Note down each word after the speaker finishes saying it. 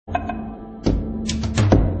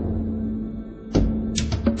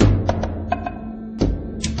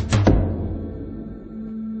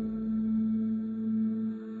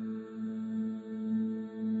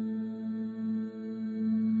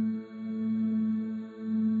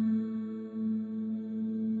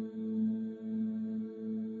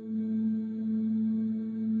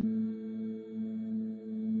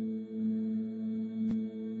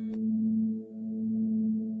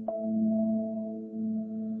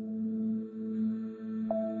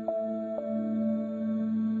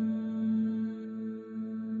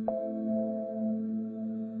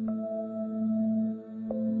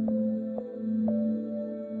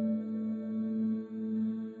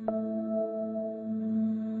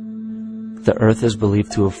The Earth is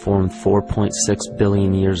believed to have formed 4.6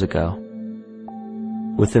 billion years ago.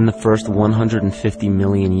 Within the first 150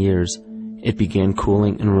 million years, it began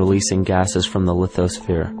cooling and releasing gases from the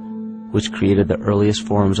lithosphere, which created the earliest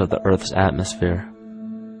forms of the Earth's atmosphere.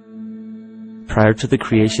 Prior to the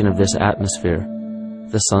creation of this atmosphere,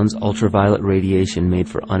 the sun's ultraviolet radiation made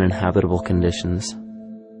for uninhabitable conditions.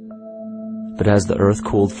 But as the Earth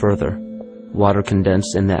cooled further, water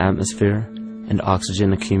condensed in the atmosphere and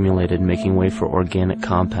oxygen accumulated, making way for organic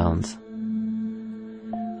compounds.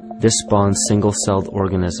 This spawned single-celled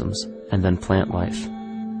organisms and then plant life.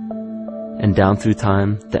 And down through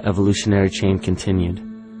time, the evolutionary chain continued.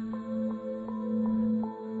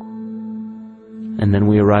 And then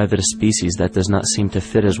we arrive at a species that does not seem to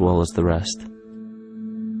fit as well as the rest.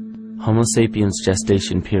 Homo sapiens'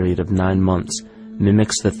 gestation period of 9 months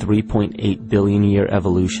mimics the 3.8 billion year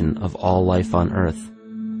evolution of all life on Earth.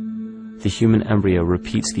 The human embryo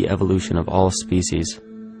repeats the evolution of all species.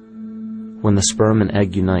 When the sperm and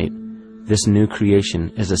egg unite, this new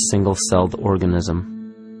creation is a single-celled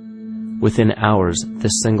organism. Within hours,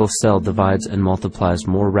 this single cell divides and multiplies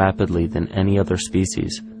more rapidly than any other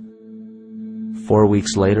species. 4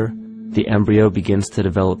 weeks later, the embryo begins to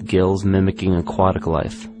develop gills mimicking aquatic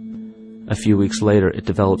life. A few weeks later, it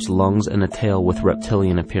develops lungs and a tail with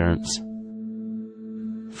reptilian appearance.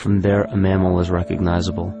 From there, a mammal is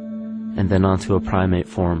recognizable, and then onto a primate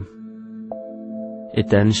form. It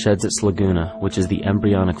then sheds its laguna, which is the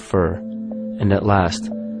embryonic fur, and at last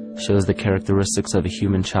shows the characteristics of a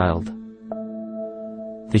human child.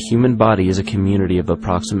 The human body is a community of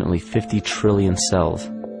approximately 50 trillion cells.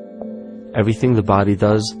 Everything the body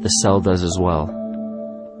does, the cell does as well.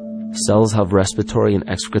 Cells have respiratory and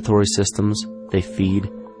excretory systems. They feed,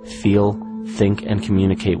 feel, think, and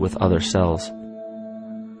communicate with other cells.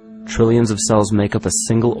 Trillions of cells make up a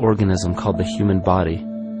single organism called the human body,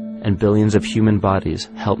 and billions of human bodies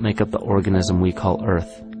help make up the organism we call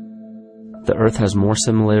Earth. The Earth has more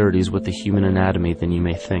similarities with the human anatomy than you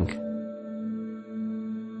may think.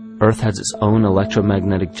 Earth has its own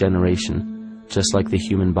electromagnetic generation, just like the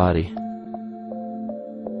human body.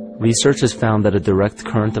 Research has found that a direct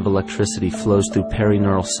current of electricity flows through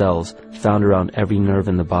perineural cells found around every nerve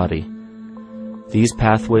in the body. These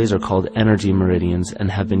pathways are called energy meridians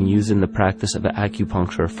and have been used in the practice of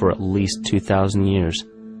acupuncture for at least 2,000 years.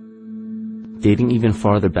 Dating even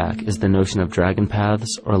farther back is the notion of dragon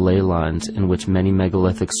paths or ley lines, in which many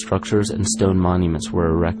megalithic structures and stone monuments were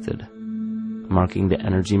erected, marking the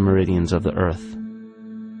energy meridians of the Earth.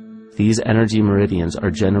 These energy meridians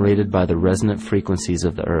are generated by the resonant frequencies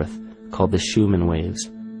of the Earth, called the Schumann waves.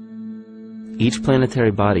 Each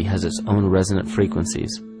planetary body has its own resonant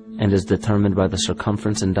frequencies, and is determined by the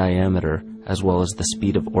circumference and diameter, as well as the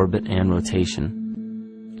speed of orbit and rotation.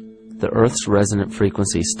 The Earth's resonant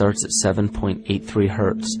frequency starts at 7.83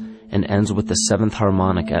 Hz and ends with the 7th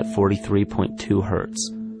harmonic at 43.2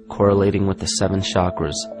 Hz, correlating with the 7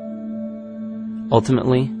 chakras.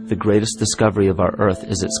 Ultimately, the greatest discovery of our Earth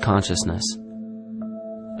is its consciousness.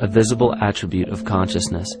 A visible attribute of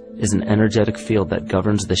consciousness is an energetic field that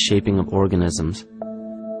governs the shaping of organisms.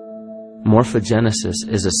 Morphogenesis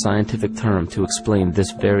is a scientific term to explain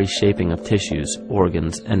this very shaping of tissues,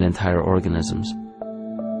 organs, and entire organisms.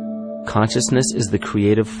 Consciousness is the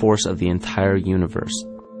creative force of the entire universe.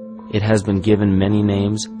 It has been given many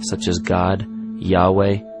names such as God,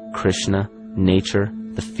 Yahweh, Krishna, nature,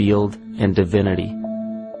 the field, and divinity.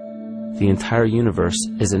 The entire universe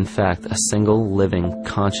is in fact a single living,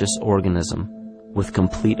 conscious organism with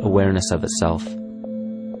complete awareness of itself.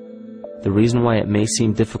 The reason why it may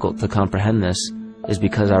seem difficult to comprehend this is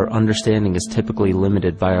because our understanding is typically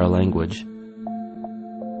limited by our language.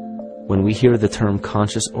 When we hear the term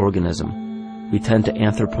conscious organism, we tend to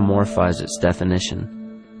anthropomorphize its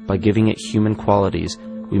definition. By giving it human qualities,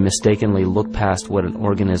 we mistakenly look past what an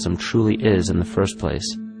organism truly is in the first place.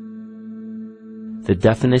 The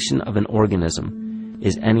definition of an organism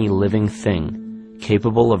is any living thing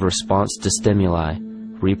capable of response to stimuli,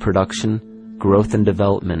 reproduction, growth and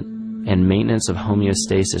development, and maintenance of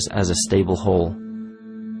homeostasis as a stable whole.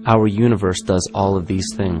 Our universe does all of these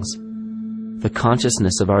things. The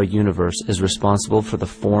consciousness of our universe is responsible for the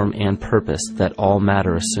form and purpose that all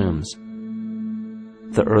matter assumes.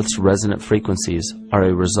 The Earth's resonant frequencies are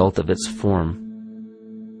a result of its form.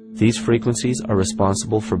 These frequencies are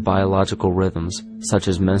responsible for biological rhythms, such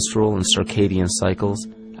as menstrual and circadian cycles,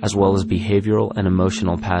 as well as behavioral and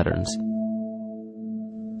emotional patterns.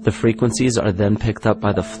 The frequencies are then picked up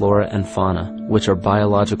by the flora and fauna, which are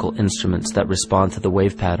biological instruments that respond to the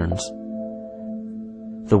wave patterns.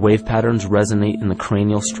 The wave patterns resonate in the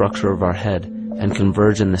cranial structure of our head and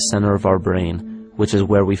converge in the center of our brain, which is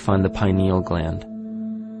where we find the pineal gland.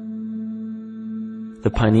 The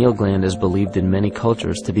pineal gland is believed in many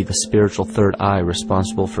cultures to be the spiritual third eye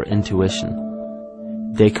responsible for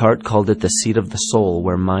intuition. Descartes called it the seat of the soul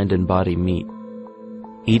where mind and body meet.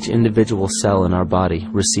 Each individual cell in our body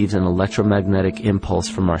receives an electromagnetic impulse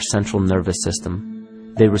from our central nervous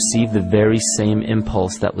system. They receive the very same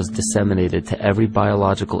impulse that was disseminated to every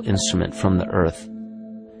biological instrument from the earth.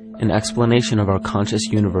 An explanation of our conscious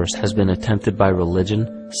universe has been attempted by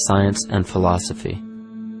religion, science, and philosophy.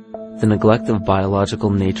 The neglect of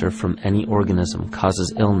biological nature from any organism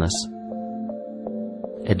causes illness.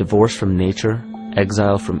 A divorce from nature,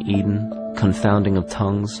 exile from Eden, confounding of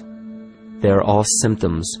tongues, they are all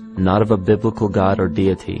symptoms not of a biblical God or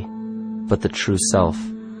deity, but the true self.